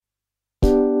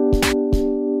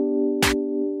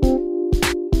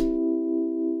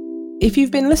If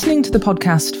you've been listening to the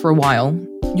podcast for a while,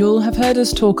 you'll have heard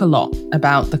us talk a lot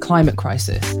about the climate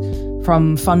crisis,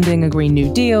 from funding a Green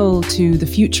New Deal to the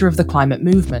future of the climate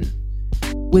movement.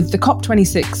 With the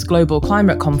COP26 Global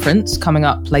Climate Conference coming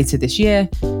up later this year,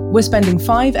 we're spending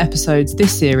 5 episodes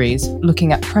this series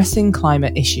looking at pressing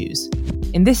climate issues.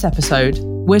 In this episode,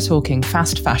 we're talking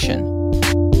fast fashion.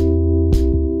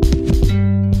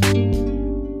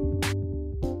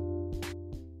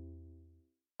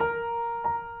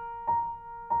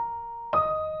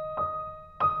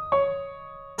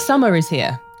 Summer is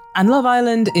here, and Love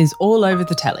Island is all over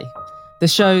the telly. The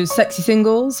show's sexy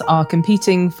singles are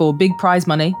competing for big prize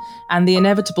money, and the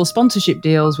inevitable sponsorship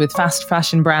deals with fast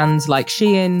fashion brands like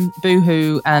Shein,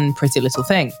 Boohoo, and Pretty Little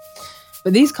Thing.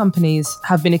 But these companies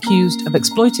have been accused of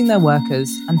exploiting their workers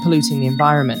and polluting the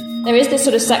environment. There is this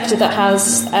sort of sector that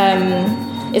has,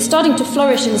 it's starting to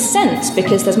flourish in a sense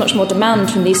because there's much more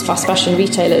demand from these fast fashion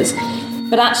retailers.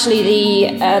 But actually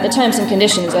the terms and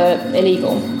conditions are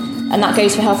illegal. And that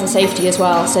goes for health and safety as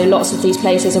well. So lots of these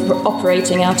places are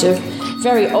operating out of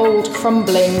very old,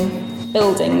 crumbling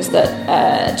buildings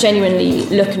that genuinely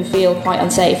look and feel quite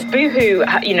unsafe. Boohoo,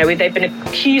 they've been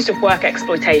accused of work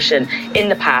exploitation in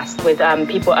the past, with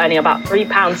people earning about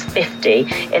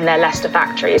 £3.50 in their Leicester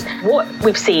factories. What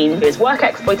we've seen is work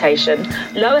exploitation,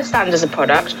 lower standards of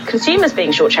product, consumers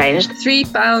being shortchanged.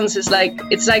 £3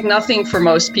 is like nothing for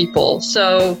most people.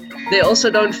 So they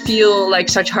also don't feel like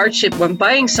such hardship when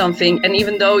buying something. And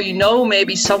even though you know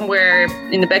maybe somewhere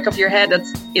in the back of your head that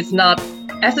it's not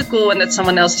ethical and that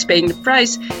someone else is paying the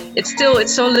price,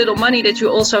 it's so little money that you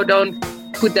also don't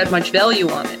put that much value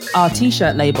on it. Our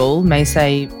t-shirt label may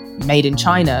say made in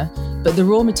China, but the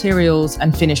raw materials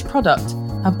and finished product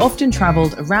have often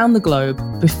travelled around the globe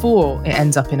before it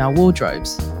ends up in our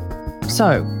wardrobes.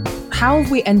 So, how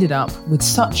have we ended up with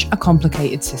such a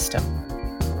complicated system?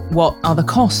 What are the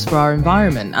costs for our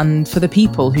environment and for the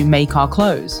people who make our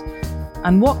clothes?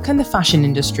 And what can the fashion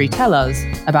industry tell us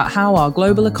about how our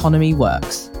global economy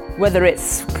works? Whether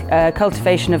it's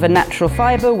cultivation of a natural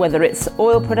fibre, whether it's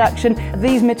oil production,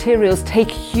 these materials take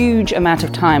a huge amount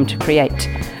of time to create.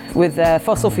 With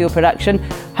fossil fuel production,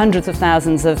 hundreds of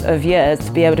thousands of years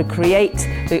to be able to create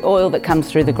the oil that comes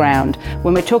through the ground.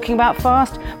 When we're talking about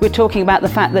fast, we're talking about the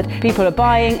fact that people are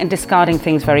buying and discarding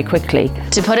things very quickly.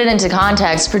 To put it into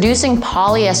context, producing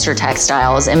polyester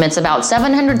textiles emits about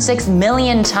 706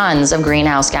 million tons of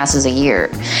greenhouse gases a year.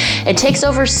 It takes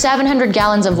over 700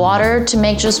 gallons of water to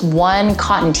make just one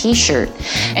cotton t-shirt.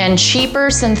 And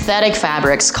cheaper synthetic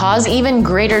fabrics cause even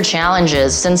greater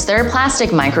challenges since their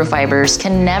plastic microfibers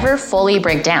can never fully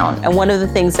break down. And one of the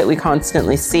things that we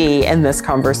constantly see in this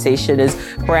conversation is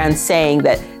brands saying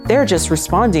that they're just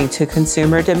responding to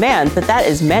consumer demand, but that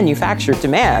is manufactured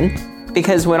demand.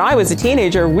 Because when I was a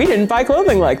teenager, we didn't buy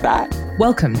clothing like that.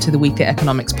 Welcome to the Week at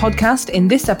Economics podcast. In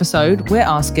this episode, we're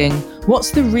asking,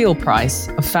 what's the real price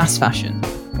of fast fashion?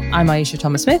 I'm Aisha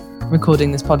Thomas-Smith,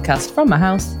 recording this podcast from my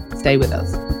house. Stay with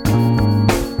us.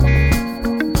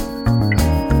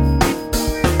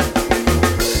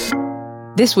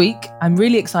 This week, I'm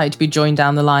really excited to be joined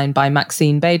down the line by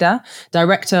Maxine Beda,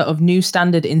 Director of New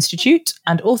Standard Institute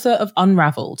and author of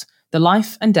Unravelled, The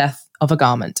Life and Death of a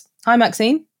Garment. Hi,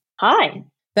 Maxine. Hi.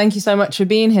 Thank you so much for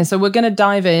being here. So we're going to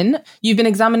dive in. You've been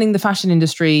examining the fashion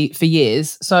industry for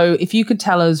years. So if you could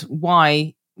tell us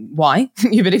why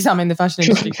you've been examining the fashion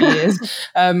industry for years,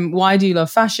 why do you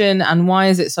love fashion and why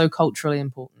is it so culturally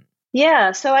important?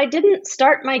 Yeah, so I didn't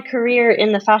start my career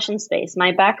in the fashion space.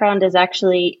 My background is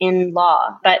actually in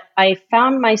law, but I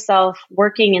found myself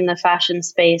working in the fashion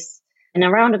space in a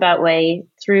roundabout way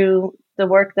through the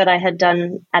work that I had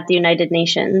done at the United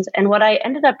Nations. And what I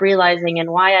ended up realizing and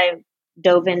why I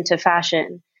dove into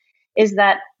fashion is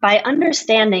that by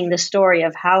understanding the story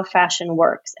of how fashion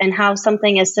works and how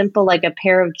something as simple like a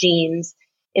pair of jeans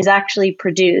is actually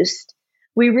produced,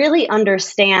 we really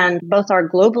understand both our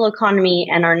global economy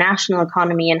and our national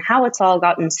economy and how it's all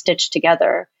gotten stitched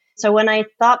together. So when I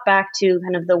thought back to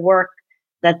kind of the work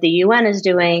that the UN is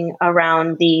doing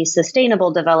around the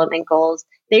Sustainable Development Goals,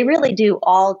 they really do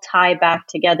all tie back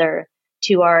together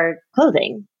to our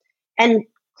clothing. And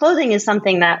clothing is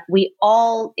something that we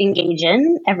all engage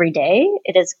in every day.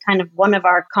 It is kind of one of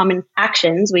our common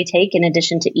actions we take in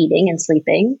addition to eating and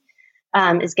sleeping,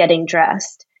 is getting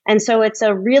dressed. And so it's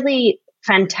a really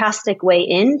fantastic way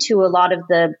into a lot of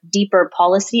the deeper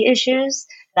policy issues.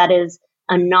 That is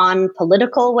a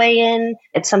non-political way in.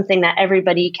 It's something that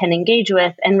everybody can engage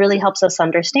with and really helps us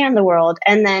understand the world.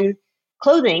 And then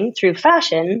clothing through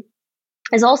fashion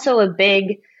is also a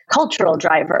big cultural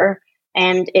driver.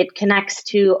 And it connects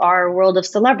to our world of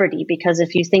celebrity, because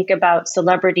if you think about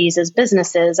celebrities as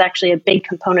businesses, actually a big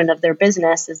component of their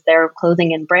business is their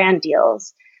clothing and brand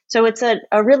deals. So it's a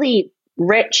really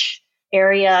rich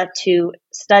area to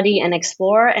study and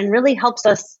explore, and really helps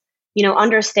us,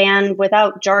 understand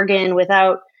without jargon,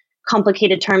 without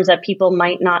complicated terms that people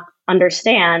might not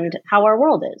understand, how our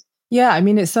world is. Yeah, I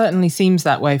mean, it certainly seems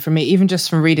that way for me, even just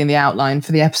from reading the outline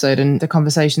for the episode and the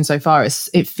conversation so far.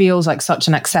 It feels like such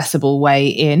an accessible way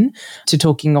in to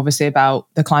talking, obviously, about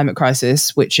the climate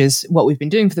crisis, which is what we've been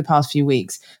doing for the past few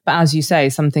weeks. But as you say,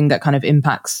 something that kind of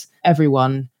impacts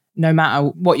everyone, no matter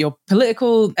what your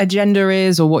political agenda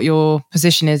is or what your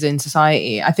position is in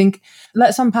society. I think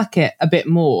let's unpack it a bit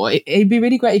more. It'd be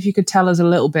really great if you could tell us a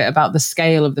little bit about the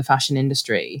scale of the fashion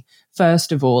industry,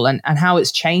 first of all, and how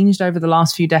it's changed over the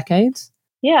last few decades.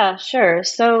 Yeah, sure.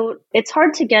 So it's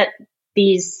hard to get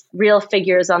these real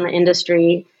figures on the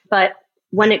industry, but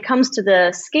when it comes to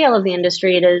the scale of the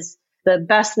industry, it is the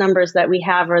best numbers that we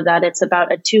have are that it's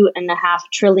about a $2.5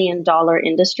 trillion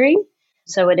industry.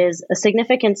 So it is a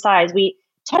significant size. We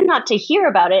tend not to hear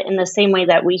about it in the same way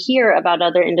that we hear about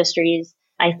other industries.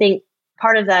 I think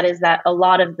part of that is that a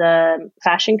lot of the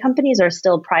fashion companies are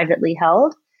still privately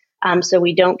held. So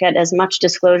we don't get as much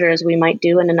disclosure as we might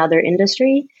do in another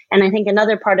industry. And I think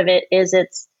another part of it is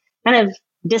it's kind of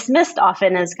dismissed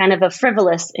often as kind of a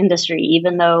frivolous industry,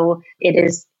 even though it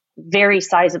is very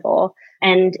sizable.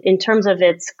 And in terms of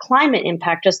its climate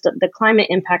impact, just the climate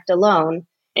impact alone,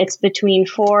 it's between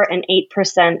 4 and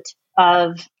 8%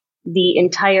 of the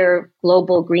entire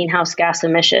global greenhouse gas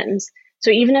emissions.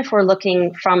 So even if we're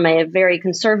looking from a very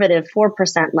conservative 4%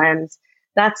 lens,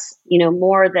 that's,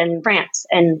 more than France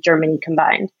and Germany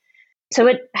combined. So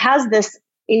it has this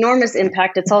enormous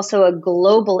impact. It's also a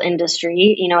global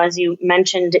industry. As you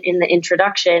mentioned in the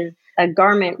introduction, a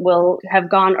garment will have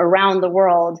gone around the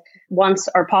world once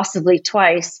or possibly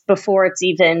twice before it's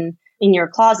even in your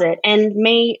closet, and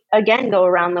may again go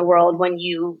around the world when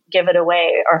you give it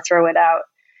away or throw it out.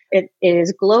 It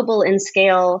is global in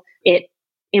scale. It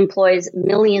employs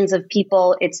millions of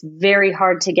people. It's very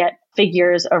hard to get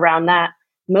figures around that.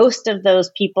 Most of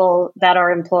those people that are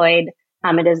employed,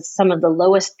 it is some of the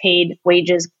lowest paid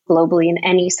wages globally in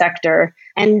any sector.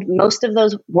 And most of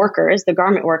those workers, the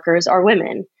garment workers, are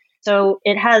women. So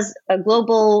it has a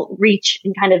global reach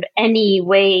in kind of any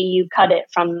way you cut it,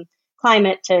 from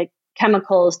climate to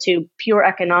chemicals to pure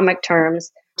economic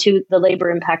terms to the labor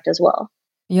impact as well.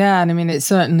 Yeah, and I mean, it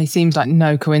certainly seems like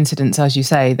no coincidence, as you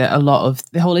say, that a lot of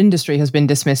the whole industry has been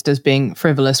dismissed as being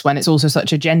frivolous when it's also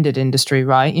such a gendered industry,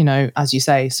 right? As you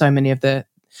say, so many of the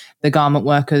garment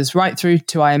workers, right through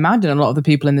to, I imagine, a lot of the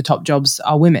people in the top jobs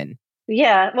are women.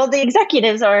 Yeah, well, the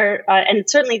executives are, and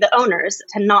certainly the owners,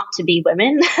 tend not to be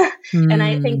women. And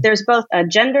I think there's both a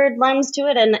gendered lens to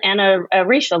it and a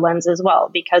racial lens as well,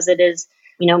 because it is,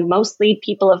 mostly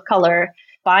people of color,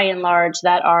 by and large,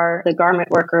 that are the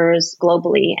garment workers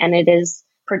globally. And it is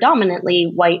predominantly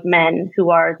white men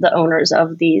who are the owners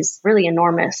of these really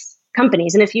enormous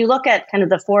companies. And if you look at kind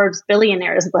of the Forbes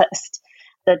billionaires list,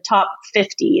 the top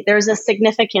 50, there's a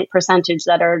significant percentage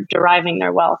that are deriving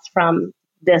their wealth from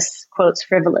this, quotes,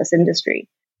 frivolous industry.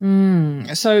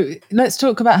 So let's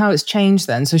talk about how it's changed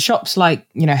then. So shops like,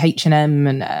 H&M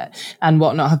and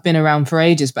whatnot have been around for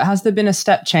ages, but has there been a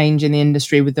step change in the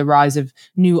industry with the rise of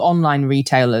new online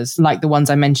retailers like the ones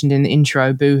I mentioned in the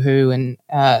intro, Boohoo and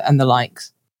the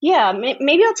likes? Yeah,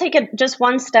 maybe I'll take it just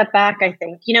one step back, I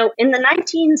think. In the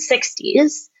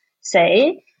 1960s,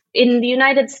 say, in the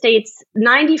United States,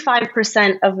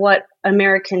 95% of what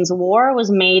Americans wore was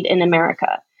made in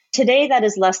America. Today, that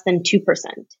is less than 2%.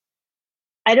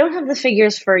 I don't have the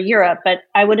figures for Europe, but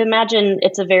I would imagine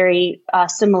it's a very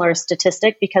similar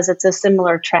statistic because it's a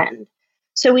similar trend.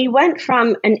 So we went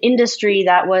from an industry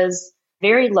that was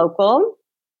very local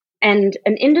and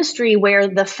an industry where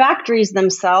the factories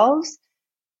themselves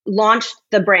launched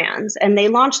the brands, and they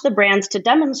launched the brands to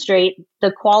demonstrate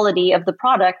the quality of the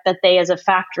product that they as a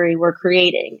factory were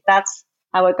creating. That's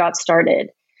how it got started.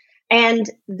 And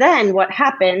then what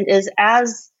happened is,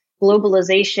 as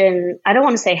globalization, I don't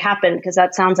want to say happened because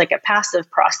that sounds like a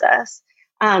passive process.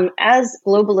 As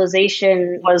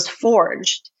globalization was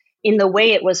forged in the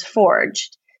way it was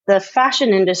forged, the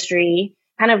fashion industry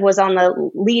kind of was on the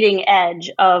leading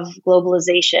edge of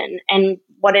globalization. And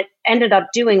what it ended up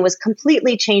doing was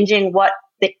completely changing what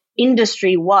the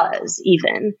industry was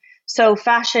even. So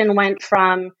fashion went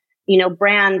from,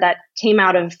 brand that came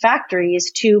out of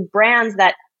factories to brands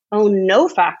that own no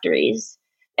factories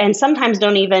and sometimes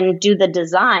don't even do the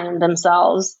design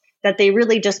themselves, that they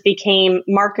really just became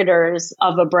marketers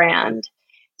of a brand.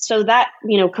 So that,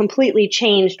 completely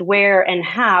changed where and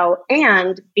how.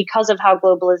 And because of how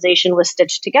globalization was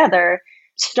stitched together,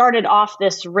 started off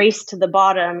this race to the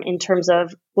bottom in terms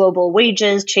of global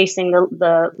wages, chasing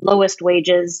the lowest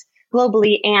wages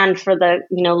globally, and for the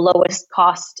lowest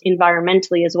cost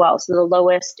environmentally as well. So the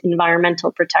lowest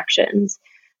environmental protections.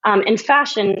 And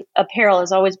fashion apparel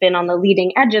has always been on the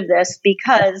leading edge of this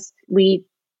because we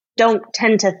don't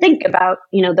tend to think about,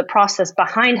 the process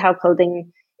behind how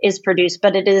clothing is produced,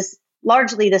 but it is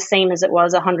largely the same as it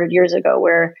was 100 years ago,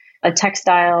 where a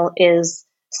textile is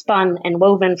spun and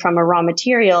woven from a raw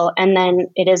material, and then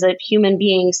it is a human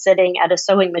being sitting at a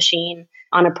sewing machine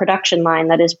on a production line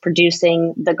that is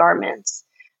producing the garments.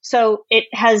 So it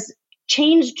has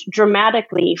changed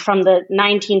dramatically from the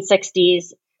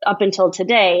 1960s up until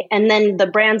today. And then the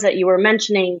brands that you were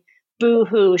mentioning,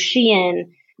 Boohoo,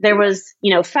 Shein, there was,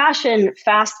 fashion,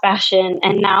 fast fashion,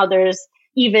 and now there's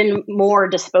even more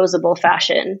disposable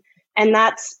fashion. And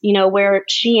that's, where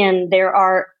Shein, there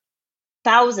are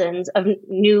thousands of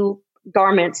new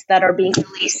garments that are being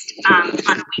released on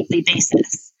a weekly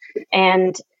basis.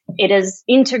 And it is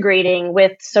integrating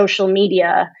with social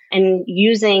media and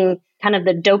using kind of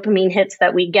the dopamine hits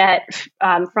that we get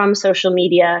from social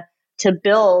media to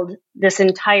build this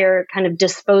entire kind of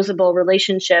disposable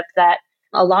relationship that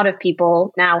a lot of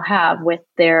people now have with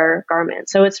their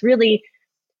garments. So it's really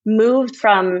moved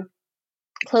from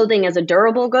clothing as a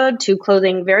durable good to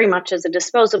clothing very much as a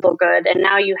disposable good. And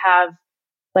now you have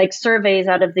like surveys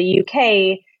out of the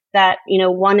UK that,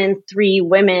 1 in 3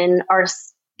 women are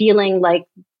feeling like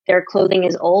their clothing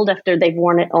is old after they've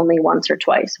worn it only once or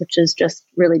twice, which is just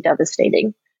really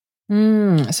devastating.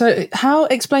 So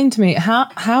explain to me,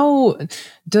 how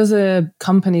does a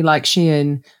company like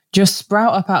Shein just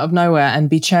sprout up out of nowhere and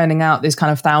be churning out these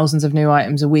kind of thousands of new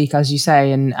items a week, as you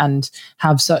say, and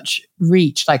have such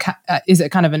reach? Like, is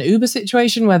it kind of an Uber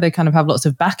situation where they kind of have lots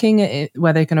of backing,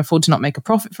 where they can afford to not make a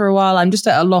profit for a while? I'm just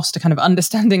at a loss to kind of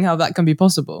understanding how that can be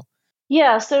possible.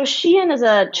 Yeah, so Shein is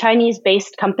a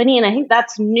Chinese-based company, and I think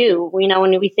that's new.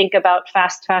 When we think about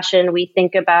fast fashion, we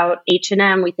think about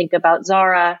H&M, we think about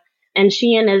Zara, and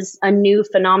Shein is a new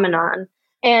phenomenon.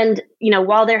 And,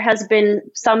 while there has been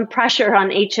some pressure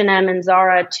on H&M and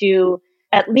Zara to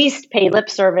at least pay lip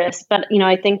service, but,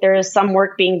 I think there is some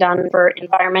work being done for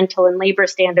environmental and labor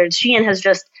standards, Shein has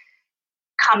just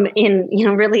come in,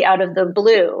 really out of the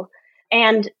blue.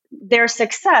 And their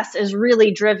success is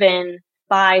really driven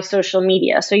by social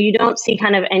media. So you don't see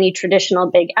kind of any traditional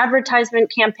big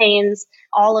advertisement campaigns.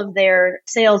 All of their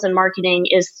sales and marketing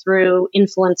is through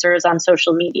influencers on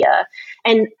social media.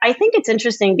 And I think it's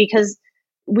interesting because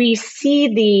we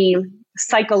see the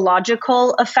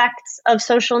psychological effects of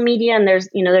social media, and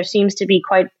there seems to be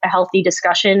quite a healthy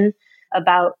discussion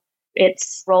about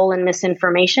its role in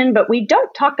misinformation, but we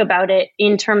don't talk about it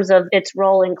in terms of its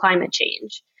role in climate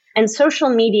change. And social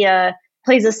media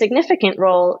plays a significant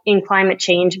role in climate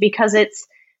change because it's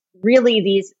really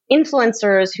these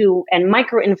influencers and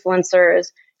micro-influencers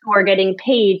who are getting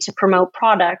paid to promote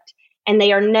product, and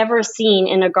they are never seen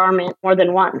in a garment more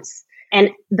than once.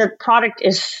 And the product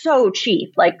is so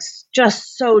cheap, like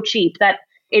just so cheap that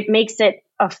it makes it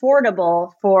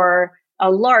affordable for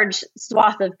a large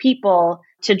swath of people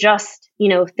to just,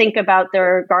 think about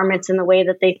their garments in the way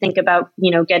that they think about,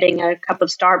 getting a cup of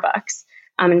Starbucks.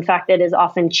 In fact, it is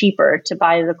often cheaper to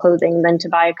buy the clothing than to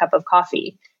buy a cup of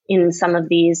coffee in some of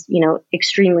these,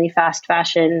 extremely fast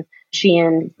fashion,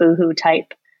 Shein, Boohoo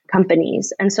type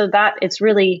companies. And so that it's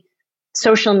really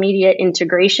social media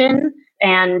integration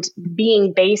and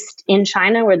being based in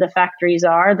China where the factories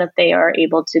are that they are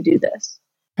able to do this.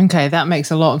 Okay, that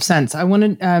makes a lot of sense. I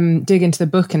want to dig into the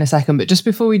book in a second, but just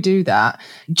before we do that,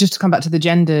 just to come back to the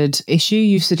gendered issue,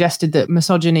 you've suggested that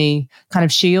misogyny kind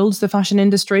of shields the fashion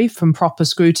industry from proper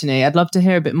scrutiny. I'd love to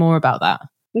hear a bit more about that.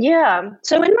 Yeah.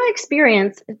 So in my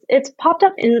experience, it's popped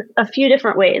up in a few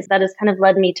different ways that has kind of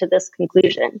led me to this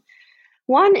conclusion.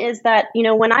 One is that,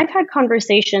 when I've had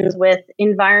conversations with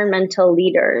environmental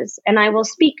leaders, and I will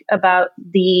speak about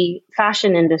the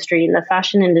fashion industry and the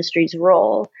fashion industry's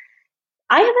role,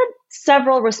 I have had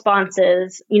several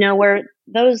responses, where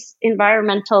those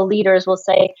environmental leaders will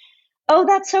say, oh,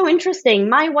 that's so interesting.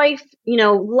 My wife,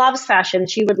 loves fashion.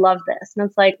 She would love this. And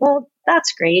it's like, well,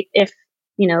 that's great if,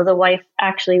 the wife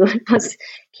actually was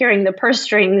carrying the purse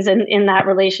strings in that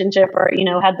relationship or,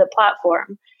 had the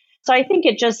platform. So I think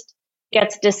it just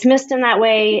gets dismissed in that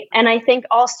way. And I think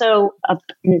also up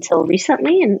until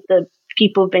recently, and the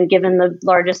people who've been given the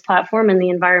largest platform in the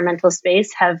environmental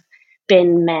space have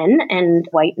been men and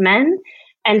white men.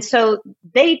 And so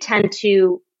they tend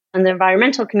to, in the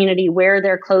environmental community, wear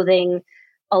their clothing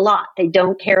a lot. They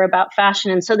don't care about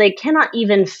fashion. And so they cannot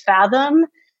even fathom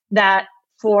that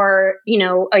for,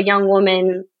 a young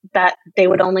woman that they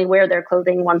would only wear their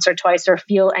clothing once or twice or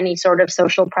feel any sort of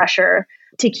social pressure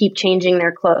to keep changing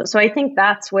their clothes. So I think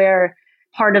that's where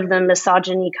part of the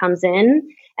misogyny comes in.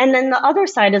 And then the other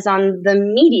side is on the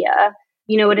media.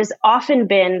 It has often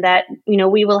been that,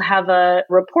 we will have a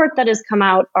report that has come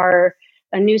out or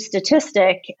a new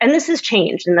statistic, and this has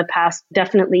changed in the past,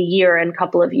 definitely year and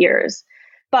couple of years.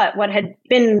 But what had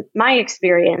been my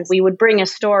experience, we would bring a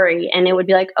story and it would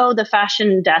be like, oh, the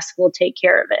fashion desk will take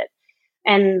care of it.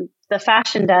 And the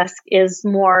fashion desk is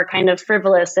more kind of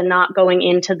frivolous and not going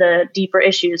into the deeper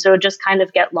issues. So it just kind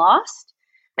of get lost.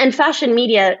 And fashion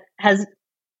media has,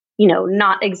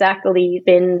 not exactly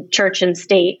been church and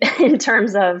state in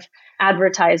terms of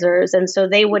advertisers. And so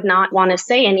they would not want to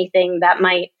say anything that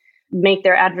might make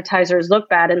their advertisers look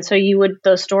bad. And so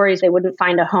those stories, they wouldn't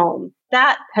find a home.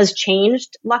 That has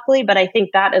changed, luckily, but I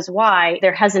think that is why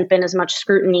there hasn't been as much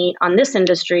scrutiny on this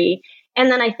industry.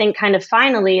 And then I think kind of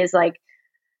finally is like,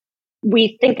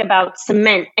 we think about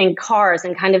cement and cars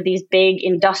and kind of these big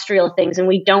industrial things, and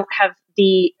we don't have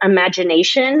the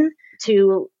imagination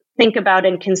to think about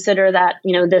and consider that,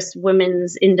 this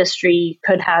women's industry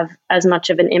could have as much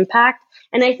of an impact.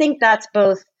 And I think that's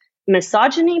both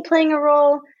misogyny playing a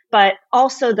role, but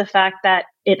also the fact that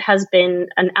it has been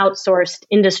an outsourced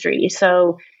industry.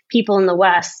 So people in the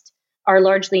West are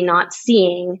largely not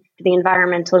seeing the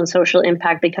environmental and social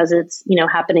impact because it's,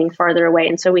 happening farther away.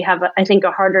 And so we have, I think,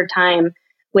 a harder time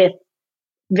with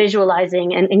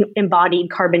visualizing an embodied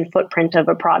carbon footprint of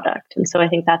a product. And so I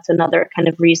think that's another kind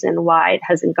of reason why it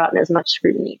hasn't gotten as much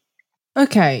scrutiny.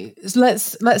 Okay, so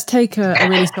let's take a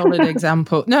really solid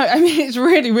example. No, I mean, it's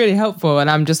really, really helpful.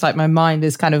 And I'm just like, my mind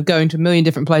is kind of going to a million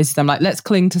different places. I'm like, let's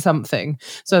cling to something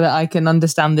so that I can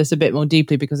understand this a bit more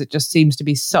deeply, because it just seems to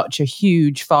be such a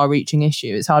huge, far-reaching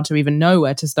issue. It's hard to even know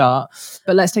where to start.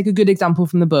 But let's take a good example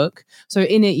from the book. So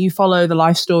in it, you follow the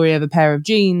life story of a pair of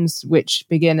jeans, which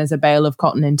begin as a bale of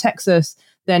cotton in Texas,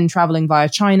 then traveling via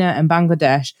China and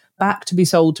Bangladesh back to be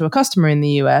sold to a customer in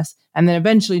the US, and then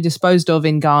eventually disposed of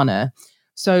in Ghana.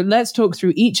 So let's talk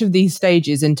through each of these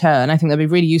stages in turn. I think that'd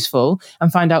be really useful,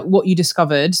 and find out what you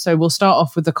discovered. So we'll start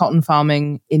off with the cotton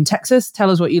farming in Texas. Tell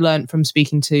us what you learned from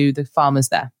speaking to the farmers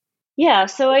there. Yeah,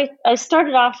 so I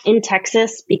started off in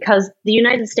Texas because the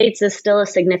United States is still a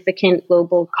significant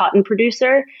global cotton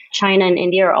producer. China and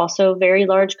India are also very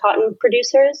large cotton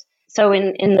producers. So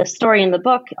in the story in the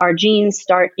book, our jeans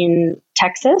start in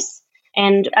Texas.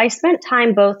 And I spent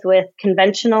time both with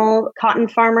conventional cotton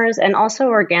farmers and also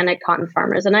organic cotton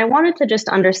farmers. And I wanted to just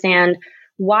understand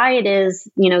why it is,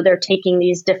 they're taking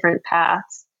these different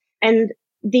paths. And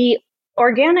the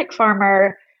organic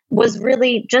farmer was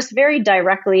really just very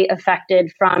directly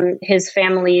affected from his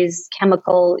family's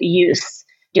chemical use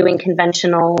doing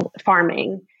conventional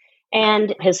farming.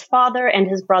 And his father and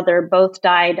his brother both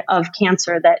died of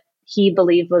cancer that he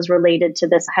believed was related to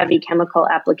this heavy chemical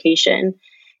application.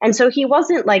 And so he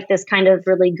wasn't like this kind of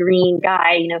really green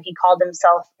guy. He called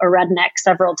himself a redneck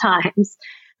several times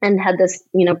and had this,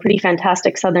 pretty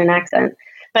fantastic Southern accent.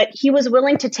 But he was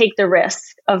willing to take the risk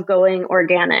of going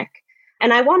organic.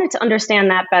 And I wanted to understand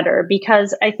that better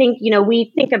because I think,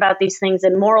 we think about these things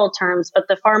in moral terms, but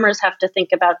the farmers have to think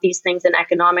about these things in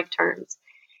economic terms.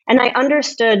 And I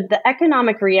understood the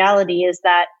economic reality is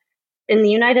that in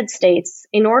the United States,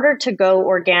 in order to go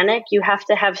organic, you have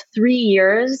to have 3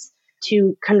 years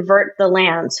to convert the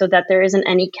land so that there isn't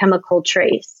any chemical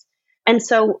trace. And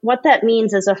so what that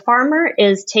means is a farmer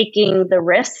is taking the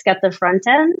risk at the front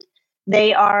end.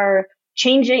 They are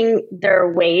changing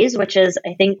their ways, which is,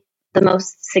 I think, the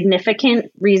most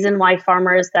significant reason why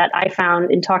farmers that I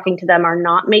found in talking to them are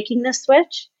not making this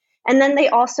switch. And then they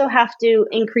also have to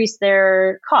increase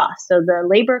their costs. So the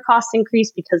labor costs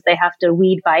increase because they have to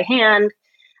weed by hand.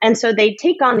 And so they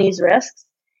take on these risks,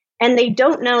 and they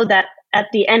don't know that at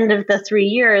the end of the 3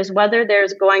 years, whether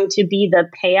there's going to be the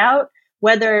payout,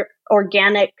 whether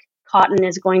organic cotton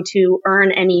is going to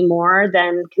earn any more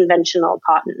than conventional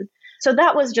cotton. So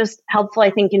that was just helpful,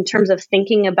 I think, in terms of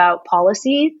thinking about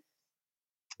policy,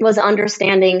 was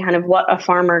understanding kind of what a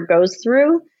farmer goes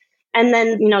through. And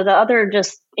then, the other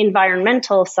just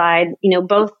environmental side,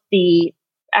 both the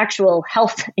actual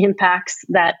health impacts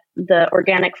that the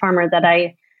organic farmer that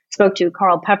I spoke to,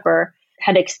 Carl Pepper,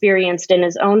 had experienced in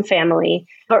his own family,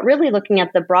 but really looking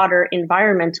at the broader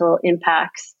environmental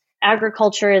impacts.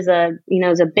 Agriculture is a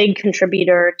big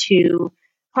contributor to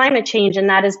climate change, and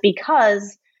that is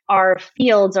because our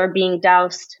fields are being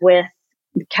doused with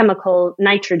chemical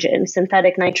nitrogen,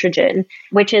 synthetic nitrogen,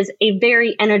 which is a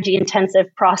very energy intensive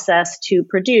process to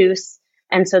produce.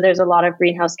 And so there's a lot of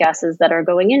greenhouse gases that are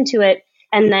going into it.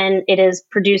 And then it is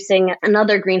producing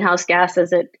another greenhouse gas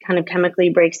as it kind of chemically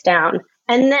breaks down.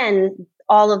 And then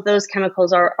all of those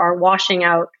chemicals are washing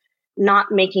out,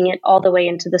 not making it all the way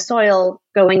into the soil,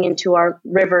 going into our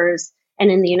rivers. And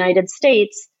in the United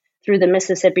States, through the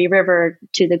Mississippi River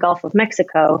to the Gulf of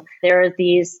Mexico, there are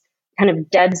these kind of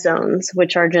dead zones,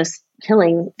 which are just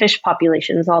killing fish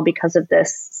populations, all because of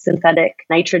this synthetic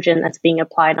nitrogen that's being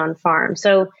applied on farms.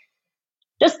 So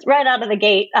just right out of the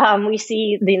gate, we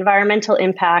see the environmental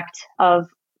impact of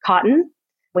cotton,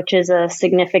 which is a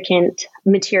significant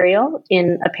material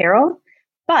in apparel.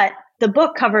 But the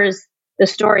book covers the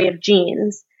story of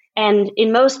jeans. And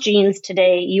in most jeans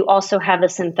today, you also have a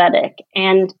synthetic.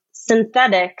 And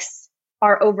synthetics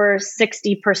are over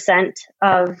 60%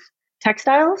 of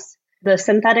textiles. The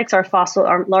synthetics are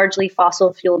largely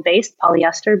fossil fuel based,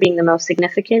 polyester being the most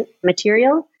significant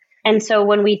material. And so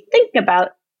when we think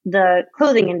about the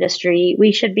clothing industry,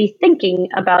 we should be thinking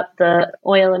about the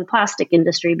oil and plastic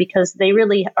industry, because they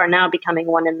really are now becoming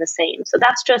one and the same. So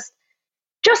that's just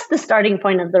the starting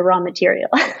point of the raw material.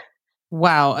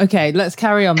 Wow. Okay, let's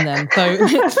carry on then. So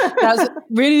that's a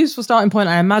really useful starting point.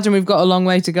 I imagine we've got a long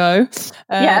way to go.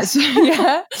 Yes.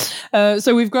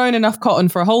 So we've grown enough cotton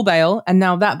for a whole bale, and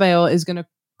now that bale is going to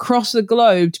cross the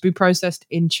globe to be processed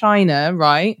in China,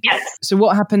 right? Yes. So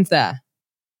what happens there?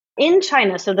 In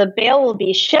China, so the bale will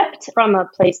be shipped from a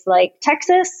place like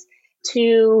Texas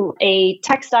to a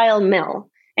textile mill.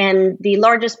 And the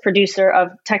largest producer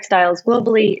of textiles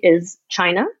globally is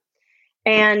China.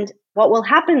 And what will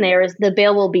happen there is the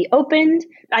bale will be opened.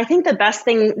 I think the best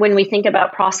thing when we think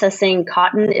about processing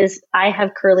cotton is I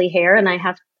have curly hair and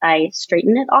I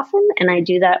straighten it often, and I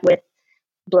do that with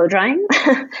blow drying.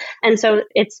 And so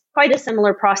it's quite a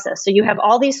similar process. So you have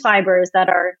all these fibers that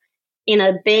are in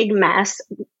a big mess,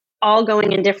 all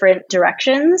going in different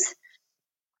directions.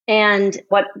 And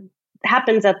what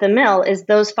happens at the mill is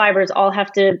those fibers all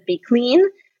have to be clean,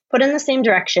 put in the same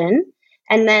direction,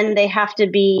 and then they have to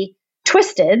be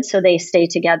twisted so they stay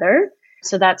together.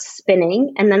 So that's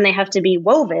spinning. And then they have to be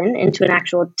woven into an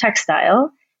actual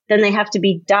textile. Then they have to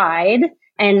be dyed.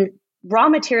 And raw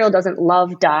material doesn't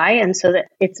love dye. And so that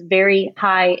it's very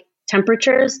high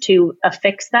temperatures to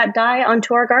affix that dye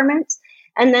onto our garments.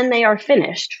 And then they are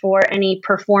finished for any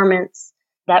performance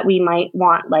that we might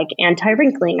want, like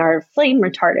anti-wrinkling or flame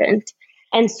retardant.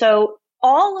 And so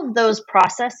all of those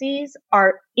processes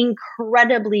are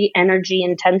incredibly energy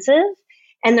intensive,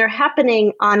 and they're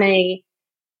happening on a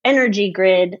energy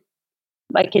grid,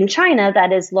 like in China,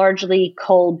 that is largely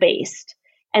coal-based.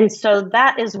 And so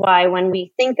that is why when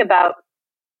we think about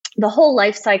the whole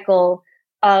life cycle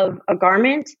of a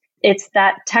garment, it's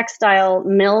that textile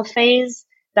mill phase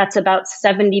that's about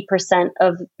 70%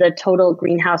 of the total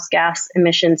greenhouse gas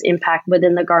emissions impact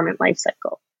within the garment life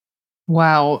cycle.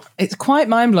 Wow. It's quite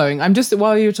mind-blowing.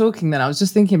 While you were talking then, I was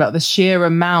just thinking about the sheer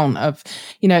amount of,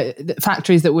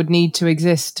 factories that would need to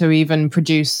exist to even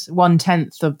produce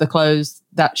 1/10 of the clothes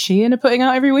that Shein are putting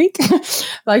out every week.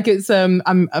 Like it's,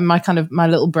 my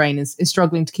little brain is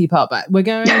struggling to keep up. But we're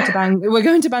going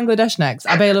to Bangladesh next.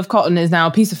 A bale of cotton is now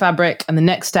a piece of fabric, and the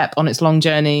next step on its long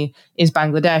journey is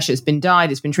Bangladesh. It's been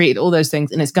dyed, it's been treated, all those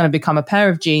things, and it's going to become a pair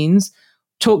of jeans.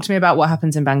 Talk to me about what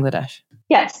happens in Bangladesh.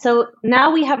 Yes. So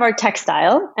now we have our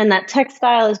textile, and that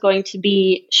textile is going to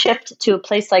be shipped to a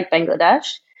place like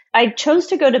Bangladesh. I chose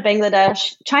to go to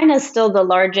Bangladesh. China is still the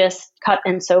largest cut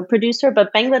and sew producer,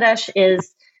 but Bangladesh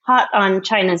is hot on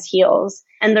China's heels.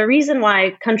 And the reason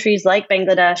why countries like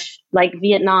Bangladesh, like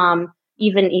Vietnam,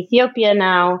 even Ethiopia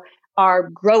now are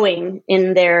growing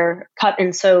in their cut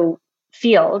and sew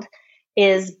field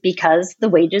is because the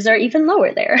wages are even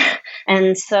lower there.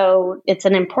 And so it's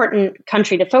an important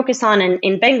country to focus on. And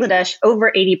in Bangladesh,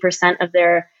 over 80% of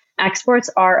their exports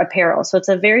are apparel. So it's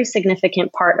a very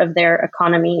significant part of their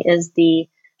economy is the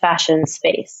fashion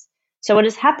space. So what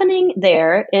is happening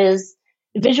there is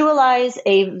visualize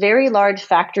a very large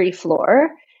factory floor,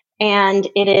 and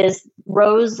it is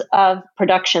rows of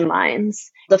production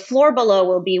lines. The floor below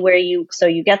will be where you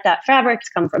get that fabric, it's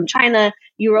come from China,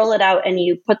 you roll it out and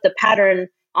you put the pattern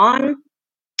on,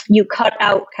 you cut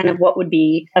out kind of what would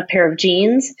be a pair of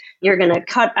jeans. You're going to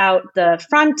cut out the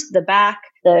front, the back,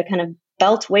 the kind of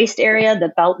belt waist area,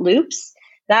 the belt loops.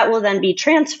 That will then be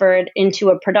transferred into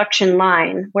a production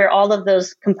line where all of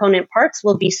those component parts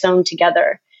will be sewn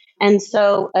together. And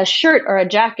so a shirt or a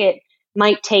jacket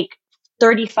might take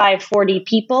 35, 40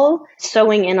 people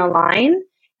sewing in a line.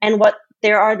 And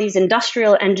there are these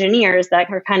industrial engineers that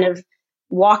are kind of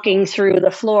walking through the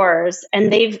floors,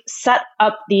 and they've set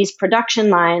up these production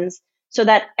lines so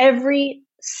that every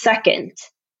second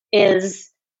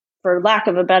is for lack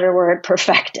of a better word,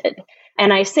 perfected.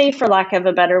 And I say for lack of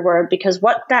a better word because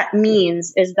what that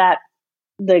means is that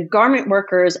the garment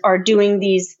workers are doing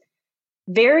these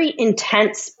very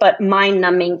intense but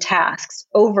mind-numbing tasks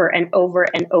over and over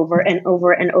and over and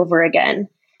over and over again.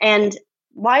 And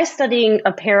why studying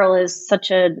apparel is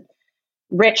such a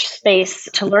rich space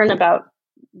to learn about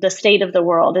the state of the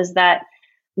world is that,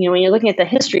 when you're looking at the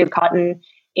history of cotton,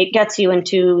 it gets you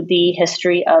into the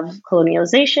history of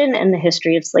colonialization and the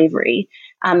history of slavery.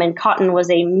 And cotton was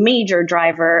a major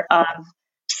driver of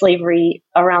slavery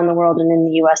around the world and in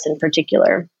the US in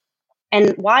particular.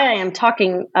 And why I am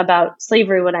talking about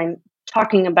slavery when I'm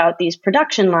talking about these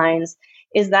production lines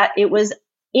is that it was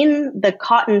in the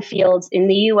cotton fields in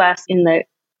the US, in the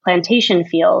plantation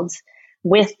fields,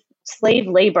 with slave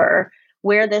labor,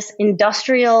 where this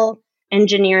industrial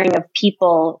engineering of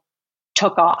people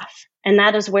took off. And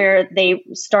that is where they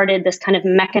started this kind of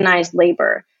mechanized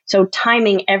labor. So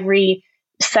timing every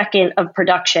second of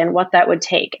production, what that would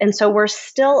take. And so we're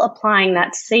still applying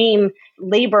that same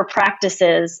labor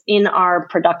practices in our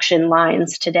production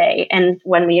lines today. And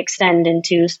when we extend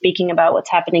into speaking about what's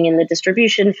happening in the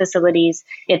distribution facilities,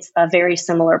 it's a very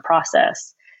similar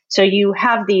process. So you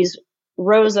have these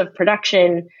rows of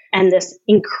production and this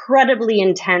incredibly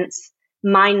intense,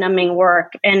 mind-numbing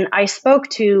work. And I spoke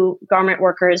to garment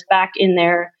workers back in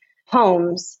their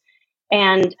homes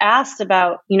and asked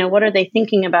about, what are they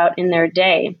thinking about in their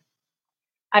day?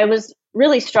 I was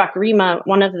really struck, Rima,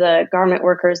 one of the garment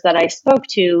workers that I spoke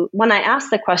to, when I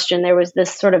asked the question, there was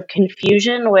this sort of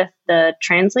confusion with the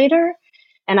translator.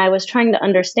 And I was trying to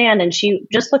understand, and she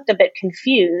just looked a bit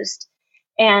confused.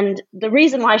 And the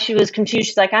reason why she was confused,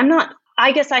 she's like,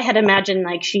 I guess I had imagined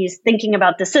like she's thinking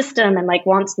about the system and like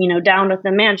wants, down with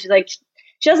the man. She's like,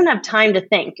 she doesn't have time to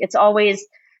think. It's always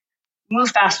move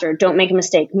faster, don't make a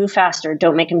mistake, move faster,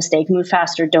 don't make a mistake, move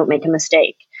faster, don't make a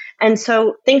mistake. And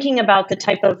so thinking about the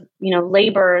type of,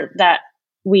 labor that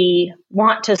we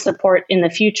want to support in the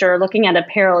future, looking at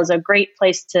apparel is a great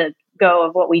place to go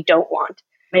of what we don't want.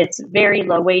 It's very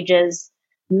low wages,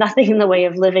 nothing in the way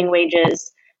of living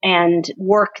wages, and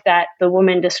work that the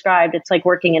woman described. It's like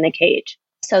working in a cage.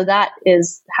 So that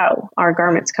is how our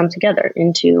garments come together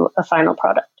into a final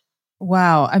product.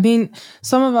 Wow. I mean,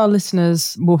 some of our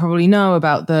listeners will probably know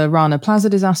about the Rana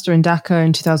Plaza disaster in Dhaka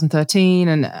in 2013,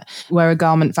 and where a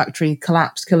garment factory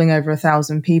collapsed, killing over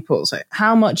 1,000 people. So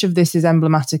how much of this is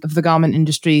emblematic of the garment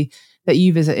industry that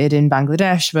you visited in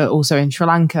Bangladesh, but also in Sri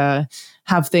Lanka?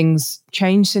 Have things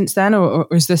changed since then, or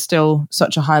is there still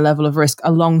such a high level of risk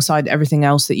alongside everything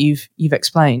else that you've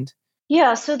explained?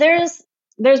 Yeah, so there's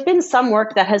been some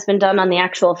work that has been done on the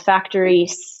actual factory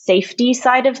safety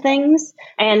side of things,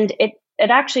 and it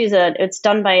actually it's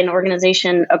done by an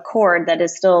organization, Accord, that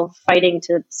is still fighting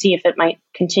to see if it might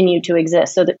continue to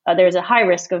exist. So there's a high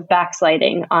risk of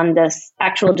backsliding on this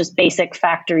actual just basic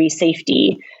factory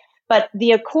safety. But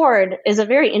the Accord is a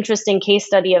very interesting case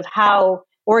study of how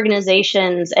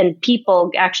organizations and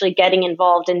people actually getting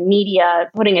involved in media,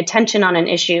 putting attention on an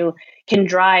issue, can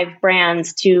drive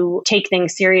brands to take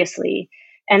things seriously.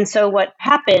 And so what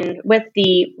happened with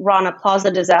the Rana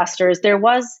Plaza disasters, there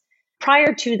was,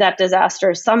 prior to that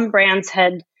disaster, some brands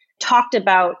had talked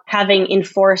about having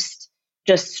enforced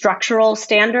just structural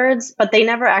standards, but they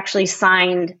never actually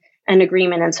signed an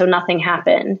agreement. And so nothing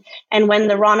happened. And when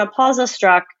the Rana Plaza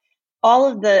struck, all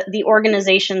of the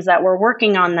organizations that were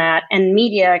working on that and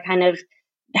media kind of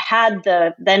had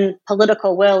the then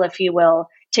political will, if you will,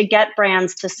 to get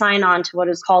brands to sign on to what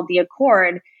is called the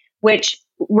Accord, which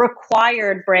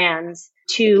required brands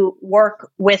to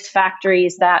work with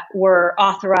factories that were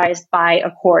authorized by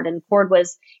Accord. And Accord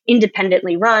was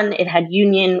independently run. It had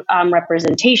union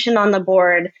representation on the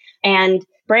board, and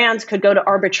brands could go to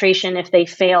arbitration if they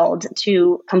failed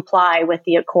to comply with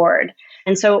the Accord.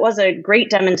 And so it was a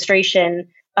great demonstration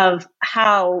of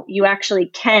how you actually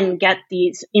can get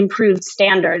these improved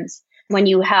standards when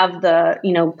you have the,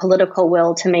 political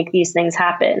will to make these things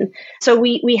happen. So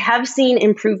we have seen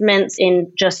improvements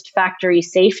in just factory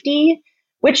safety,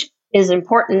 which is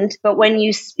important. But when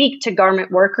you speak to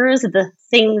garment workers, the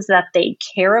things that they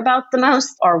care about the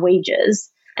most are wages.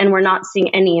 And we're not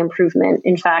seeing any improvement.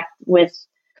 In fact, with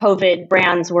COVID,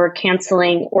 brands were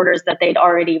canceling orders that they'd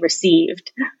already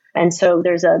received. And so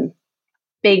there's a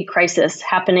big crisis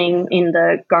happening in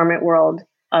the garment world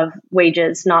of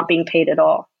wages not being paid at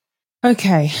all.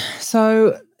 Okay,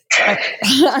 so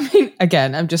I mean,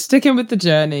 again, I'm just sticking with the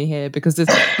journey here because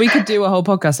we could do a whole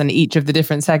podcast on each of the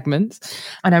different segments.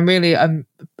 And I'm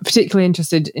particularly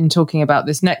interested in talking about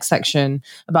this next section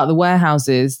about the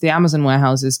warehouses, the Amazon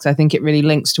warehouses, because I think it really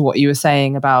links to what you were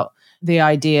saying about the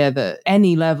idea that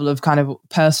any level of kind of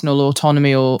personal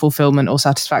autonomy or fulfillment or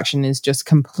satisfaction is just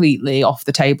completely off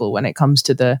the table when it comes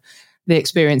to the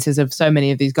experiences of so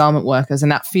many of these garment workers.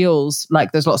 And that feels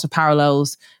like there's lots of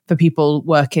parallels for people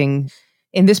working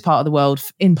in this part of the world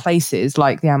in places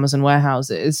like the Amazon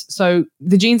warehouses. So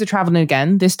the jeans are traveling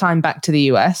again, this time back to the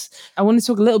US. I want to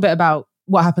talk a little bit about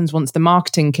what happens once the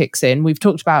marketing kicks in. We've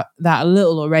talked about that a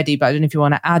little already, but I don't know if you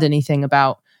want to add anything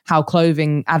about how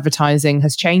clothing advertising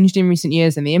has changed in recent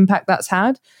years and the impact that's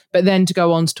had. But then to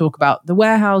go on to talk about the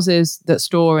warehouses that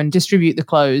store and distribute the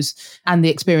clothes and the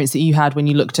experience that you had when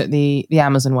you looked at the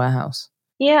Amazon warehouse.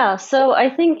 Yeah, so I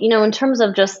think, in terms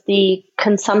of just the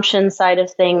consumption side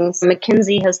of things,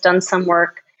 McKinsey has done some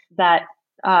work that,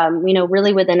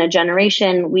 really within a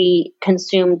generation, we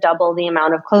consume double the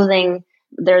amount of clothing.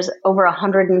 There's over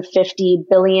 150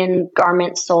 billion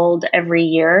garments sold every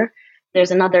year.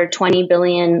 There's another 20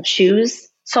 billion shoes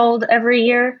sold every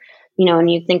year. When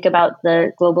you think about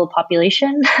the global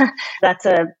population, that's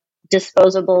a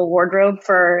disposable wardrobe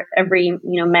for every,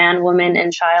 man, woman,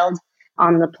 and child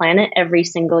on the planet every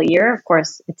single year. Of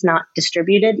course, it's not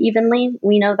distributed evenly.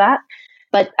 We know that.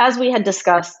 But as we had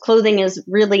discussed, clothing is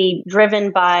really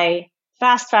driven by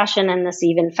fast fashion and this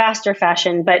even faster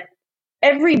fashion. But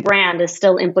every brand is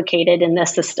still implicated in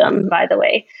this system, by the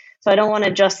way. So I don't want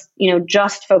to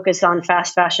just focus on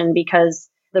fast fashion because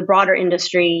the broader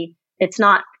industry, it's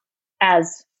not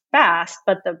as fast,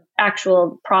 but the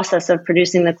actual process of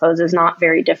producing the clothes is not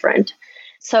very different.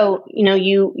 So,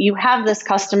 you have this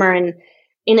customer, and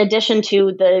in addition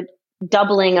to the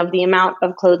doubling of the amount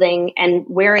of clothing and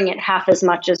wearing it half as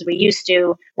much as we used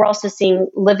to, we're also seeing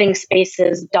living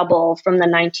spaces double from the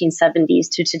 1970s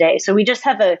to today. So we just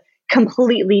have a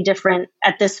completely different,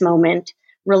 at this moment,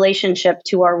 relationship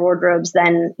to our wardrobes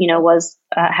than, was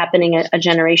happening a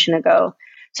generation ago.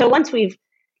 So once we've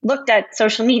looked at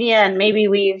social media and maybe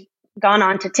we've gone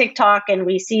on to TikTok and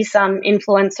we see some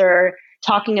influencer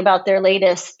talking about their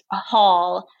latest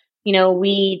haul,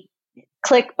 we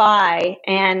click buy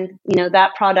and,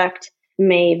 that product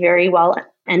may very well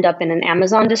end up in an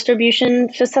Amazon distribution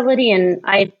facility. And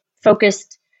I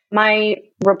focused my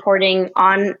reporting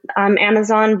on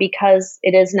Amazon because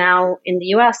it is now in the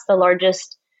US the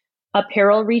largest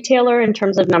apparel retailer in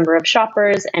terms of number of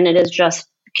shoppers, and it is just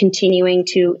continuing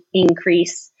to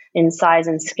increase in size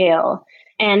and scale.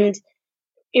 And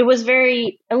it was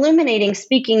very illuminating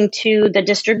speaking to the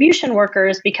distribution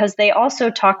workers because they also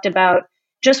talked about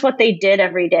just what they did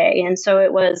every day. And so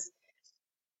it was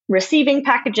receiving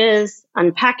packages,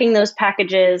 unpacking those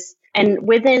packages. And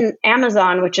within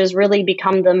Amazon, which has really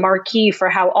become the marquee for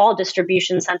how all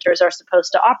distribution centers are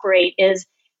supposed to operate, is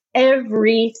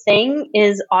everything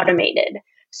is automated.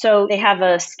 So they have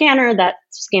a scanner that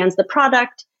scans the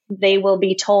product. They will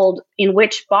be told in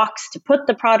which box to put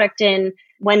the product in.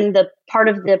 When the part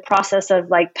of the process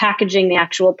of packaging the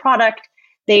actual product,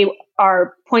 they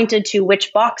are pointed to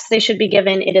which box they should be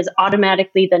given. It is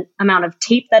automatically, the amount of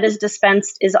tape that is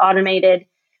dispensed is automated.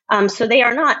 So they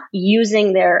are not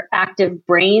using their active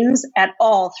brains at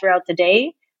all throughout the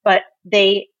day, but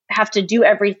they have to do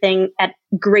everything at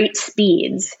great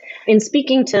speeds. In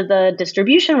speaking to the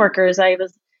distribution workers, I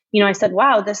said,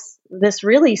 wow, this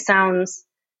really sounds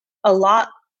a lot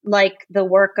like the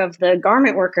work of the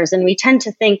garment workers. And we tend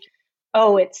to think,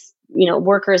 oh, it's,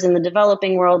 workers in the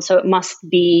developing world, so it must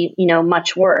be,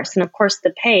 much worse. And of course,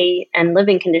 the pay and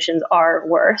living conditions are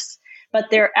worse, but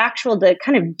the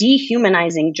kind of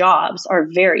dehumanizing jobs are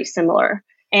very similar.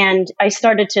 And I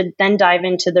started to then dive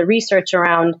into the research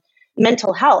around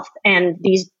mental health and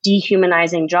these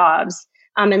dehumanizing jobs.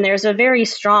 And there's a very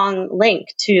strong link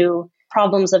to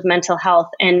problems of mental health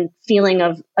and feeling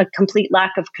of a complete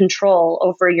lack of control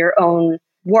over your own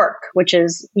work, which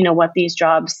is, what these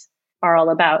jobs are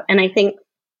all about. And I think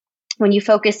when you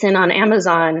focus in on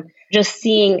Amazon, just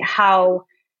seeing how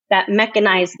that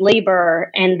mechanized labor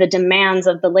and the demands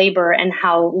of the labor and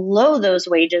how low those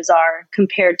wages are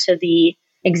compared to the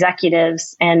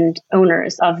executives and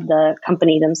owners of the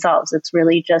company themselves, it's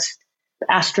really just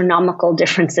astronomical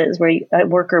differences where a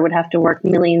worker would have to work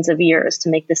millions of years to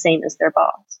make the same as their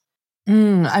boss.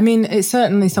 It's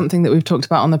certainly something that we've talked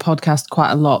about on the podcast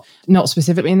quite a lot, not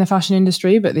specifically in the fashion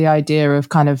industry, but the idea of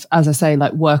kind of, as I say,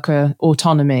 worker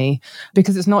autonomy,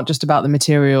 because it's not just about the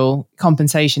material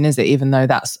compensation, is it? Even though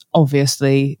that's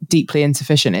obviously deeply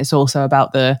insufficient, it's also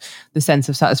about the sense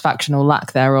of satisfaction or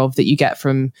lack thereof that you get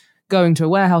from going to a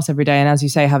warehouse every day and, as you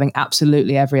say, having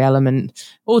absolutely every element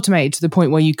automated to the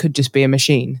point where you could just be a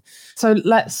machine. So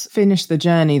let's finish the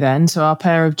journey then. So our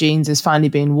pair of jeans is finally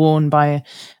being worn by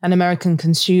an American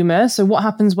consumer. So what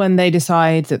happens when they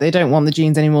decide that they don't want the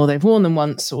jeans anymore? They've worn them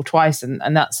once or twice and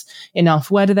that's enough.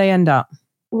 Where do they end up?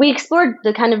 We explored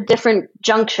the kind of different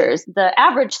junctures. The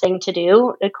average thing to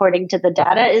do, according to the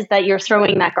data, is that you're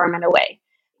throwing that garment away.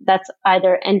 That's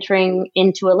either entering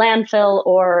into a landfill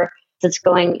or it's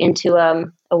going into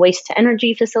a waste to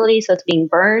energy facility. So it's being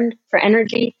burned for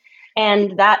energy.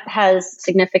 And that has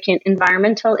significant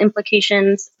environmental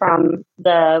implications from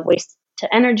the waste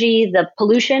to energy, the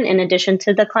pollution, in addition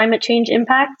to the climate change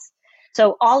impacts.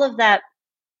 So all of that,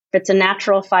 if it's a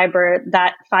natural fiber,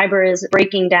 that fiber is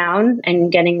breaking down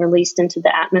and getting released into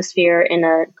the atmosphere in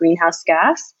a greenhouse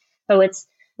gas. So it's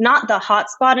not the hot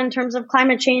spot in terms of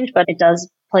climate change, but it does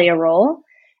play a role.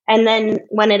 And then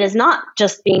when it is not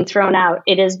just being thrown out,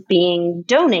 it is being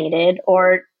donated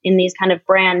or in these kind of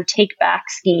brand take back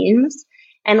schemes.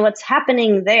 And what's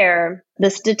happening there, the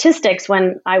statistics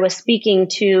when I was speaking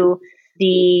to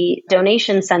the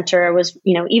donation center was,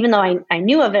 even though I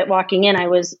knew of it walking in, I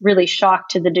was really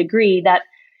shocked to the degree that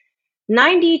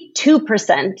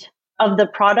 92% of the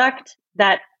product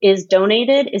that is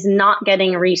donated is not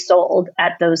getting resold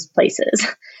at those places.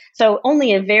 So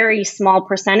only a very small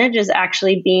percentage is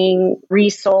actually being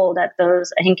resold at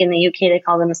those, I think in the UK, they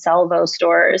call them Salvo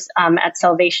stores, at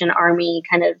Salvation Army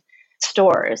kind of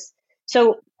stores.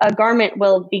 So a garment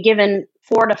will be given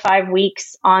 4 to 5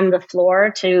 weeks on the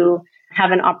floor to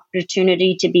have an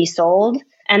opportunity to be sold.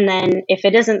 And then if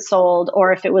it isn't sold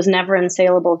or if it was never in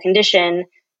saleable condition,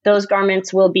 those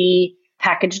garments will be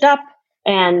packaged up.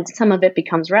 And some of it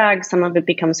becomes rags, some of it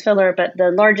becomes filler, but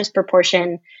the largest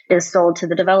proportion is sold to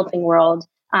the developing world,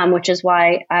 which is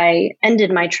why I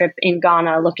ended my trip in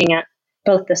Ghana looking at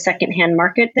both the secondhand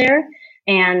market there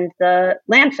and the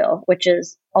landfill, which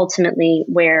is ultimately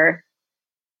where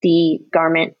the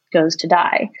garment goes to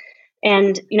die.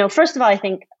 And, first of all, I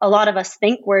think a lot of us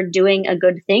think we're doing a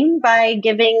good thing by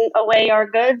giving away our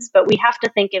goods, but we have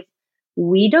to think if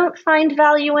we don't find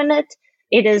value in it,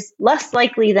 it is less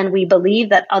likely than we believe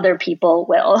that other people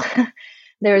will.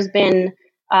 There's been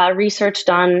research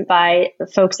done by the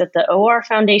folks at the OR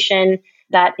Foundation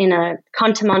that in a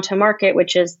Contamonto market,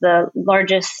 which is the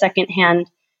largest secondhand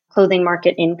clothing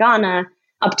market in Ghana,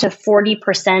 up to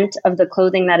 40% of the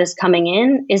clothing that is coming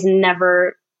in is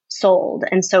never sold.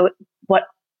 And so what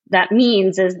that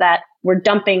means is that we're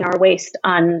dumping our waste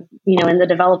on, in the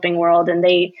developing world, and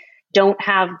they don't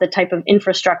have the type of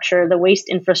infrastructure, the waste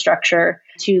infrastructure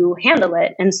to handle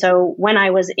it. And so when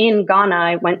I was in Ghana,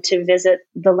 I went to visit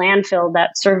the landfill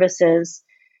that services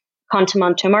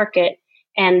Contamonto Market.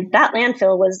 And that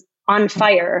landfill was on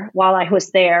fire while I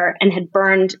was there and had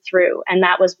burned through. And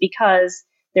that was because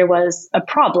there was a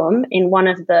problem in one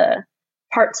of the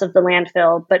parts of the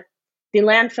landfill, but the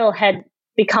landfill had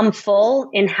become full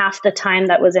in half the time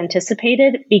that was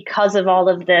anticipated because of all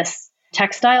of this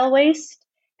textile waste.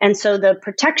 And so the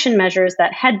protection measures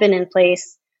that had been in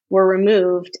place were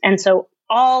removed. And so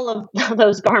all of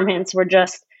those garments were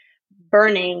just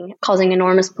burning, causing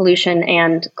enormous pollution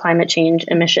and climate change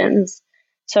emissions.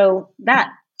 So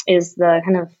that is the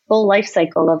kind of full life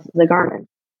cycle of the garment.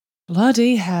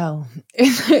 Bloody hell.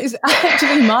 It's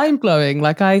actually mind-blowing.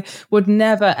 Like, I would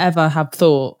never, ever have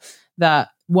thought that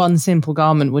one simple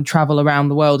garment would travel around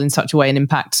the world in such a way and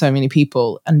impact so many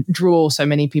people and draw so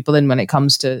many people in when it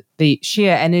comes to the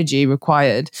sheer energy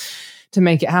required to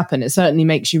make it happen. It certainly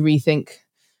makes you rethink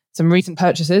some recent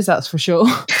purchases, that's for sure.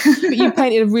 But you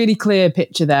painted a really clear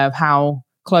picture there of how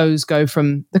clothes go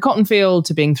from the cotton field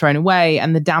to being thrown away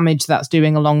and the damage that's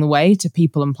doing along the way to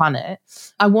people and planet.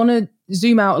 I want to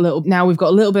zoom out a little. Now we've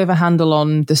got a little bit of a handle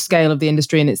on the scale of the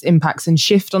industry and its impacts, and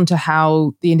shift onto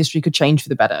how the industry could change for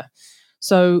the better.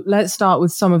 So let's start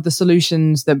with some of the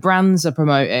solutions that brands are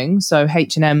promoting. So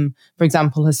H&M, for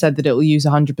example, has said that it will use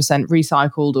 100%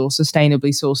 recycled or sustainably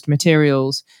sourced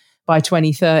materials by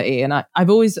 2030. And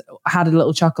I've always had a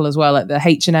little chuckle as well at the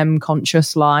H&M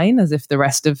conscious line, as if the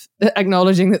rest of,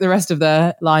 acknowledging that the rest of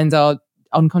their lines are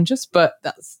unconscious, but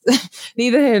that's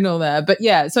neither here nor there. But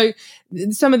yeah, so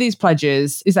some of these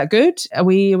pledges, is that good? Are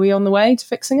we on the way to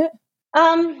fixing it?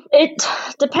 It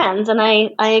depends, and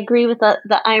I agree with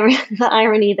the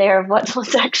irony there of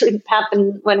what's actually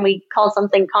happened when we call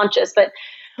something conscious. But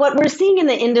what we're seeing in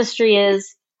the industry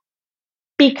is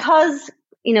because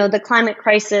the climate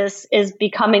crisis is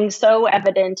becoming so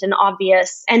evident and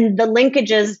obvious, and the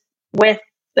linkages with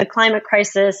the climate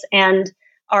crisis and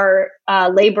our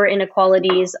labor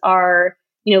inequalities are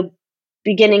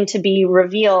beginning to be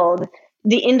revealed.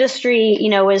 the industry,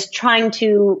 is trying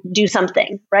to do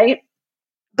something, right?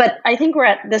 But I think we're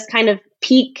at this kind of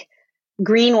peak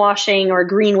greenwashing or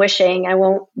green wishing. I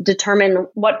won't determine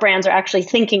what brands are actually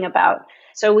thinking about.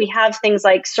 So we have things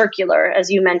like circular, as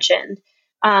you mentioned,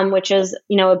 which is,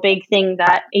 a big thing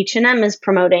that H&M is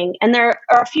promoting. And there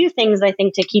are a few things I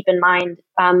think to keep in mind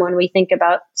when we think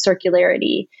about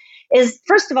circularity is,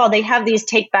 first of all, they have these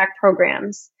take back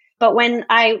programs. But when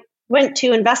I went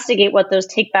to investigate what those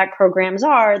take back programs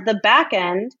are, the back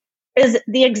end is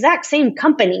the exact same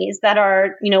companies that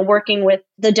are, working with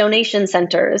the donation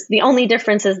centers. The only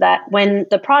difference is that when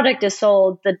the product is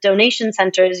sold, the donation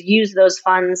centers use those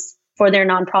funds for their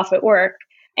nonprofit work.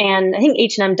 And I think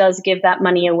H&M does give that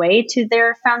money away to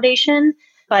their foundation,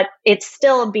 but it's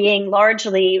still being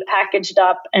largely packaged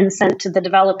up and sent to the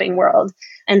developing world.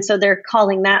 And so they're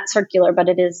calling that circular, but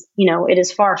it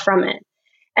is far from it.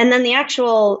 And then the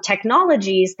actual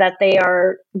technologies that they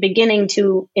are beginning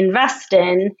to invest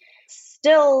in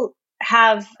still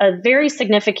have a very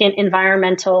significant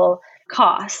environmental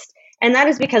cost. And that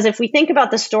is because if we think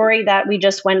about the story that we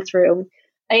just went through,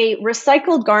 a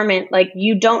recycled garment, like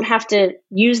you don't have to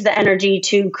use the energy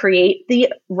to create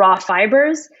the raw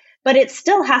fibers, but it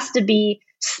still has to be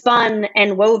spun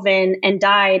and woven and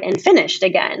dyed and finished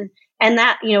again. And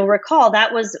that, recall,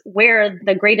 that was where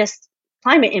the greatest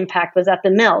climate impact was, at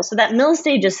the mill. So that mill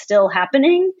stage is still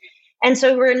happening. And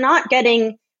so we're not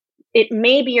getting, it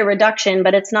may be a reduction,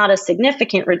 but it's not a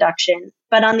significant reduction.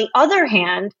 But on the other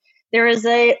hand, there is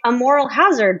a moral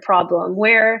hazard problem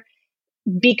where,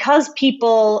 because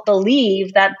people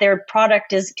believe that their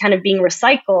product is kind of being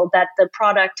recycled, that the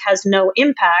product has no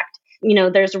impact,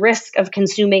 there's risk of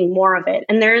consuming more of it.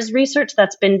 And there is research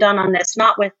that's been done on this,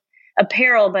 not with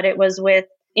apparel, but it was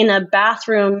in a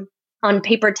bathroom on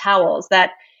paper towels,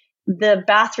 that the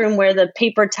bathroom where the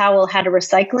paper towel had a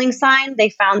recycling sign, they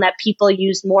found that people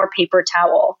used more paper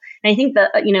towel. And I think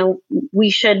that, we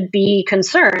should be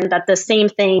concerned that the same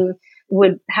thing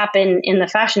would happen in the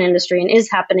fashion industry and is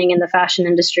happening in the fashion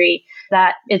industry,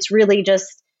 that it's really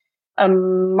just a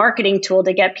marketing tool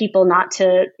to get people not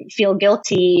to feel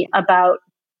guilty about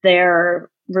their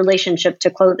relationship to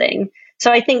clothing.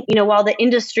 So I think, while the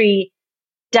industry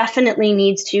definitely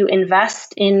needs to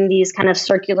invest in these kind of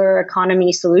circular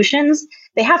economy solutions,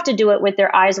 they have to do it with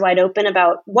their eyes wide open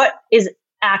about what is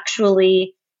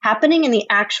actually happening and the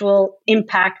actual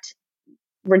impact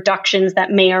reductions that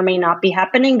may or may not be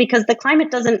happening, because the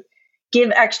climate doesn't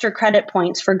give extra credit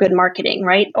points for good marketing,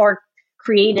 right? Or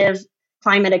creative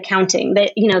climate accounting.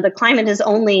 The climate is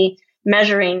only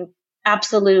measuring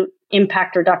absolute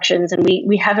impact reductions. And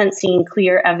we haven't seen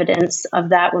clear evidence of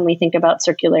that when we think about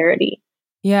circularity.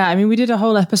 Yeah, I mean, we did a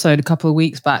whole episode a couple of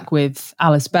weeks back with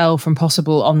Alice Bell from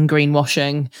Possible on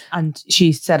greenwashing, and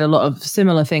she said a lot of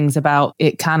similar things about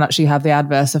it can actually have the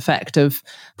adverse effect of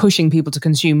pushing people to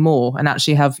consume more and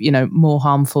actually have, more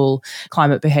harmful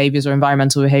climate behaviors or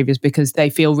environmental behaviors because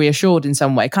they feel reassured in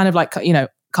some way, kind of like,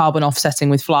 carbon offsetting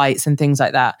with flights and things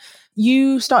like that.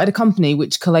 You started a company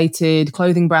which collated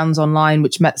clothing brands online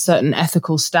which met certain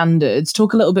ethical standards.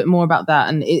 Talk a little bit more about that.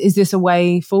 And is this a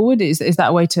way forward? Is that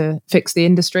a way to fix the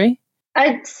industry?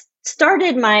 I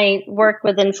started my work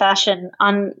within fashion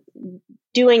on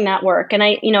doing that work. And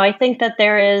I think that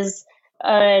there is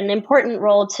an important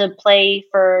role to play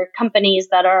for companies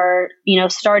that are,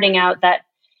 starting out, that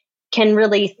can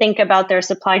really think about their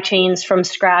supply chains from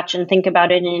scratch and think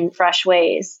about it in fresh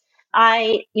ways.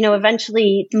 I,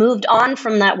 eventually moved on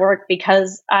from that work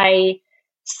because I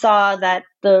saw that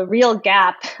the real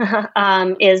gap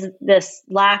is this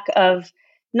lack of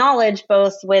knowledge,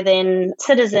 both within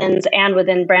citizens and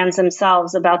within brands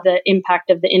themselves, about the impact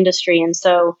of the industry. And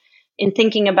so in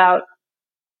thinking about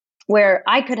where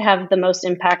I could have the most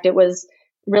impact, it was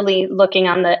really looking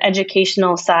on the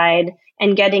educational side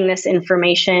and getting this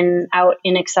information out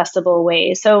in accessible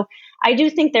ways. So I do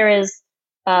think there is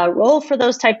a role for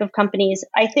those type of companies.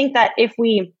 I think that if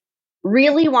we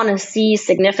really want to see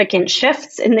significant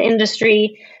shifts in the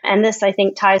industry, and this I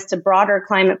think ties to broader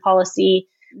climate policy,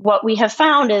 what we have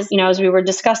found is, as we were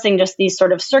discussing just these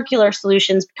sort of circular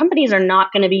solutions, companies are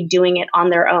not going to be doing it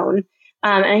on their own.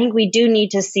 And I think we do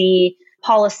need to see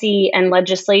policy and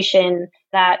legislation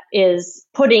that is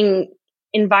putting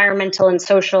environmental and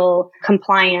social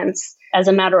compliance as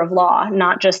a matter of law,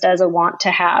 not just as a want to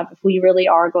have, if we really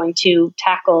are going to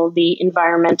tackle the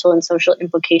environmental and social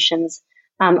implications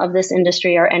of this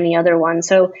industry or any other one.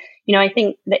 So, I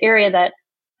think the area that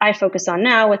I focus on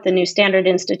now with the New Standard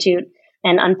Institute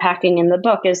and unpacking in the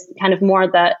book is kind of more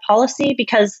that policy,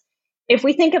 because if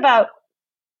we think about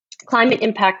climate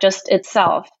impact just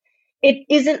itself, it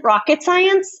isn't rocket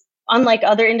science unlike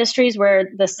other industries where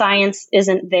the science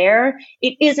isn't there,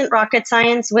 it isn't rocket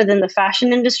science within the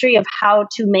fashion industry of how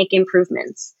to make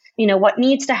improvements. What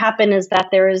needs to happen is that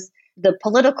there is the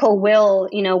political will,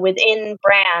 within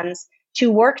brands to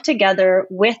work together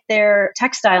with their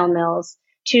textile mills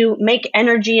to make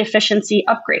energy efficiency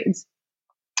upgrades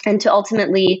and to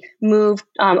ultimately move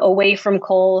away from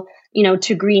coal,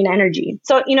 to green energy.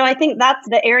 So, I think that's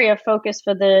the area of focus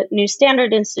for the New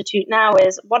Standard Institute now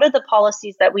is what are the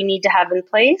policies that we need to have in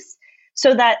place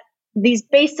so that these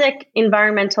basic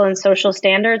environmental and social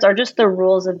standards are just the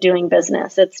rules of doing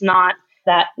business. It's not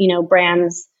that,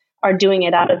 brands are doing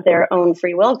it out of their own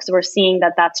free will, because we're seeing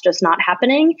that that's just not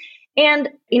happening. And,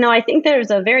 I think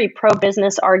there's a very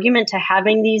pro-business argument to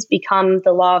having these become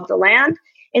the law of the land,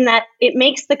 in that it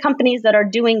makes the companies that are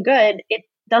doing good, it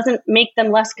doesn't make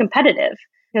them less competitive.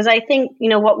 Because I think,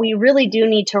 what we really do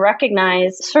need to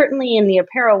recognize, certainly in the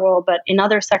apparel world, but in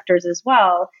other sectors as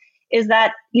well, is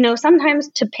that, sometimes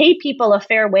to pay people a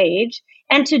fair wage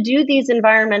and to do these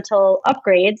environmental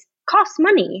upgrades costs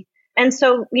money. And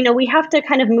so, we have to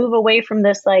kind of move away from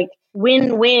this like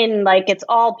win-win, like it's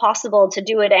all possible to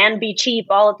do it and be cheap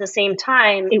all at the same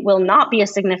time. It will not be a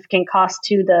significant cost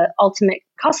to the ultimate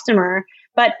customer,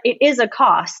 but it is a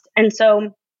cost. And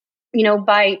so,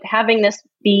 by having this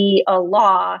be a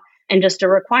law and just a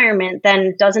requirement,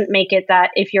 then doesn't make it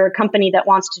that if you're a company that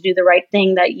wants to do the right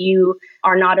thing, that you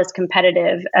are not as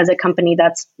competitive as a company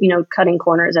that's, cutting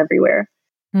corners everywhere.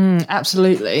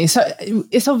 Absolutely. So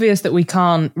it's obvious that we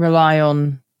can't rely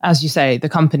on, as you say, the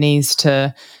companies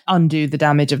to undo the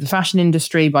damage of the fashion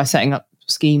industry by setting up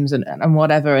schemes and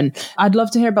whatever. And I'd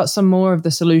love to hear about some more of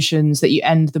the solutions that you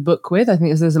end the book with. I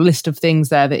think there's a list of things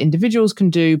there that individuals can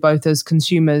do, both as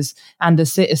consumers and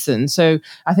as citizens. So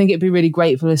I think it'd be really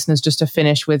great for listeners just to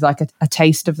finish with like a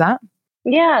taste of that.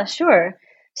 Yeah, sure.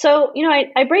 So,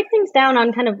 I break things down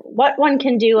on kind of what one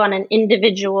can do on an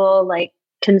individual, like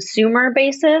consumer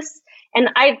basis. And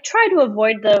I try to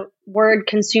avoid the word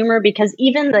consumer because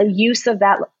even the use of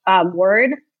that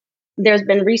word, there's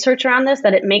been research around this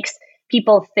that it makes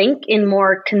people think in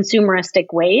more consumeristic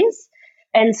ways.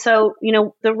 And so,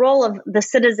 the role of the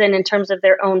citizen in terms of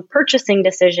their own purchasing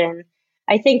decision,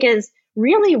 I think is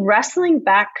really wrestling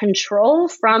back control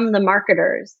from the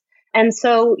marketers. And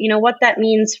so, what that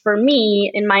means for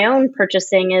me in my own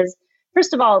purchasing is,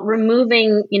 first of all,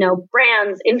 removing,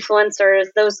 brands, influencers,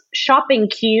 those shopping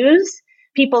cues,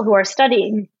 people who are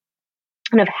studying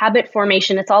kind of habit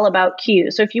formation. It's all about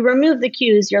cues. So if you remove the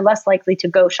cues, you're less likely to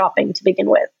go shopping to begin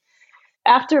with.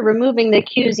 After removing the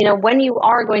cues, when you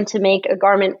are going to make a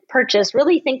garment purchase,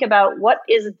 really think about what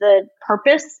is the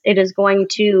purpose it is going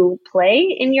to play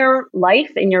in your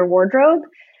life, in your wardrobe.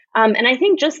 And I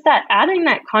think just that adding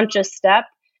that conscious step,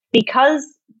 because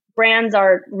brands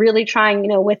are really trying,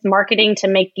 with marketing to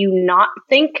make you not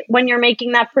think when you're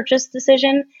making that purchase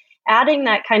decision, adding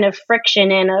that kind of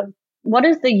friction in of what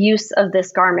is the use of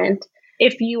this garment?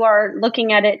 If you are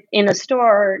looking at it in a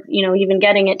store, even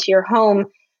getting it to your home,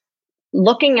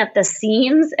 looking at the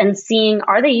seams and seeing,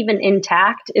 are they even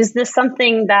intact? Is this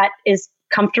something that is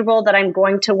comfortable that I'm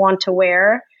going to want to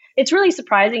wear? It's really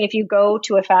surprising if you go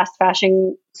to a fast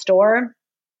fashion store,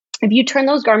 if you turn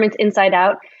those garments inside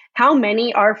out, how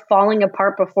many are falling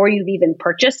apart before you've even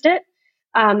purchased it.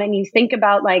 And you think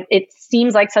about it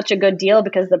seems like such a good deal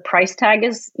because the price tag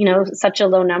is, such a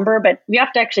low number, but we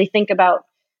have to actually think about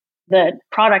the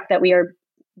product that we are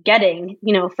getting,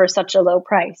 for such a low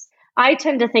price. I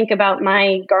tend to think about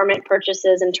my garment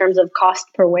purchases in terms of cost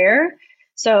per wear.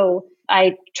 So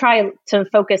I try to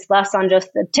focus less on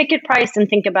just the ticket price and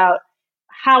think about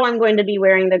how I'm going to be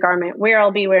wearing the garment, where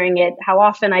I'll be wearing it, how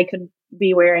often I could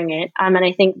be wearing it. And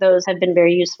I think those have been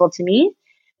very useful to me.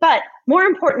 But more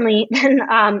importantly than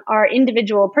our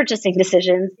individual purchasing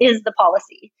decisions is the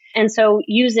policy. And so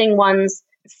using one's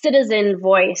citizen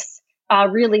voice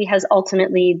really has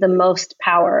ultimately the most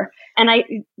power. And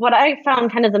what I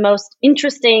found kind of the most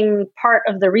interesting part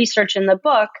of the research in the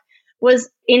book was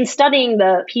in studying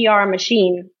the PR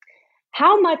machine,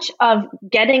 how much of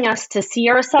getting us to see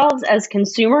ourselves as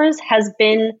consumers has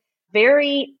been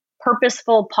very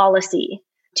purposeful policy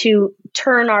to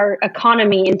turn our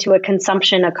economy into a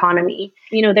consumption economy.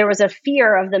 There was a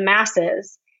fear of the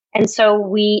masses. And so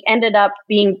we ended up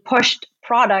being pushed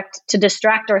product to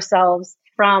distract ourselves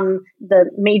from the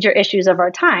major issues of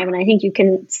our time. And I think you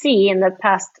can see in the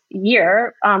past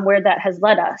year where that has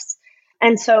led us.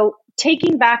 And so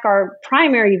taking back our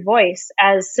primary voice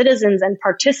as citizens and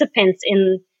participants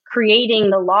in creating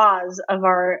the laws of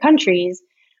our countries,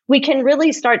 we can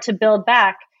really start to build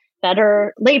back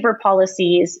better labor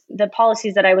policies, the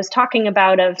policies that I was talking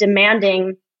about of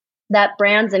demanding that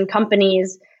brands and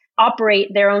companies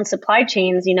operate their own supply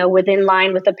chains, within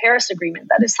line with the Paris Agreement.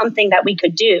 That is something that we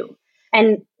could do.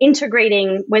 And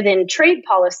integrating within trade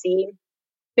policy,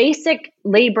 basic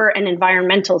labor and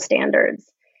environmental standards.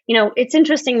 It's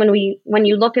interesting when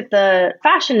you look at the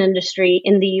fashion industry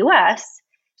in the US,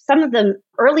 some of the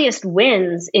earliest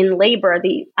wins in labor,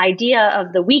 the idea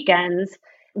of the weekends,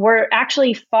 were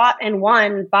actually fought and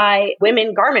won by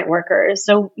women garment workers.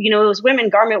 So, it was women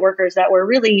garment workers that were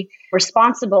really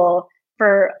responsible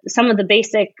for some of the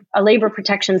basic labor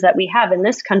protections that we have in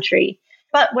this country.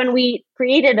 But when we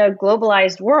created a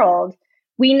globalized world,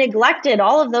 we neglected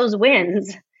all of those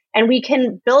wins, and we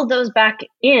can build those back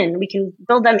in. We can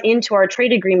build them into our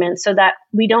trade agreements so that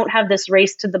we don't have this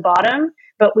race to the bottom,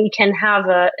 but we can have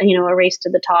a race to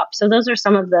the top. So those are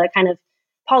some of the kind of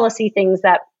policy things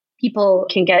that people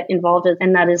can get involved in,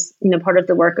 and that is, part of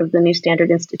the work of the New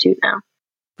Standard Institute now.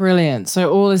 Brilliant.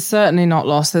 So all is certainly not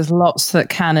lost. There's lots that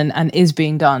can and is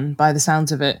being done by the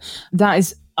sounds of it. That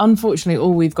is unfortunately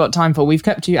all we've got time for. We've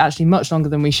kept you actually much longer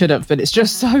than we should have, but it's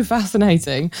just so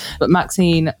fascinating. But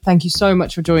Maxine, thank you so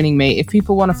much for joining me. If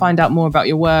people want to find out more about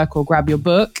your work or grab your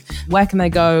book, where can they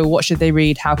go? What should they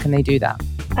read? How can they do that?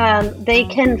 They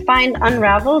can find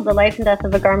Unravel, The Life and Death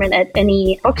of a Garment at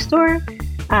any bookstore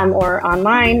or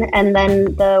online. And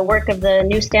then the work of the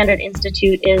New Standard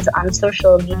Institute is on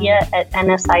social media at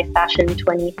NSI Fashion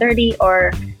 2030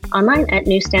 or online at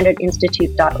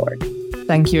newstandardinstitute.org.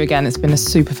 Thank you again. It's been a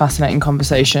super fascinating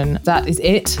conversation. That is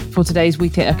it for today's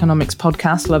Weekly Economics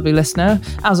podcast, lovely listener.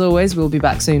 As always, we'll be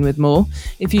back soon with more.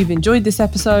 If you've enjoyed this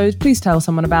episode, please tell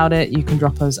someone about it. You can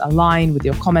drop us a line with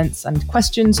your comments and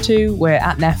questions too. We're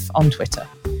at NEF on Twitter.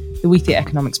 The Weekly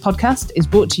Economics podcast is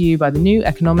brought to you by the New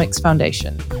Economics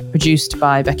Foundation, produced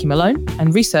by Becky Malone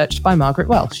and researched by Margaret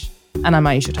Welsh. And I'm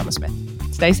Aisha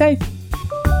Thomas-Smith. Stay safe.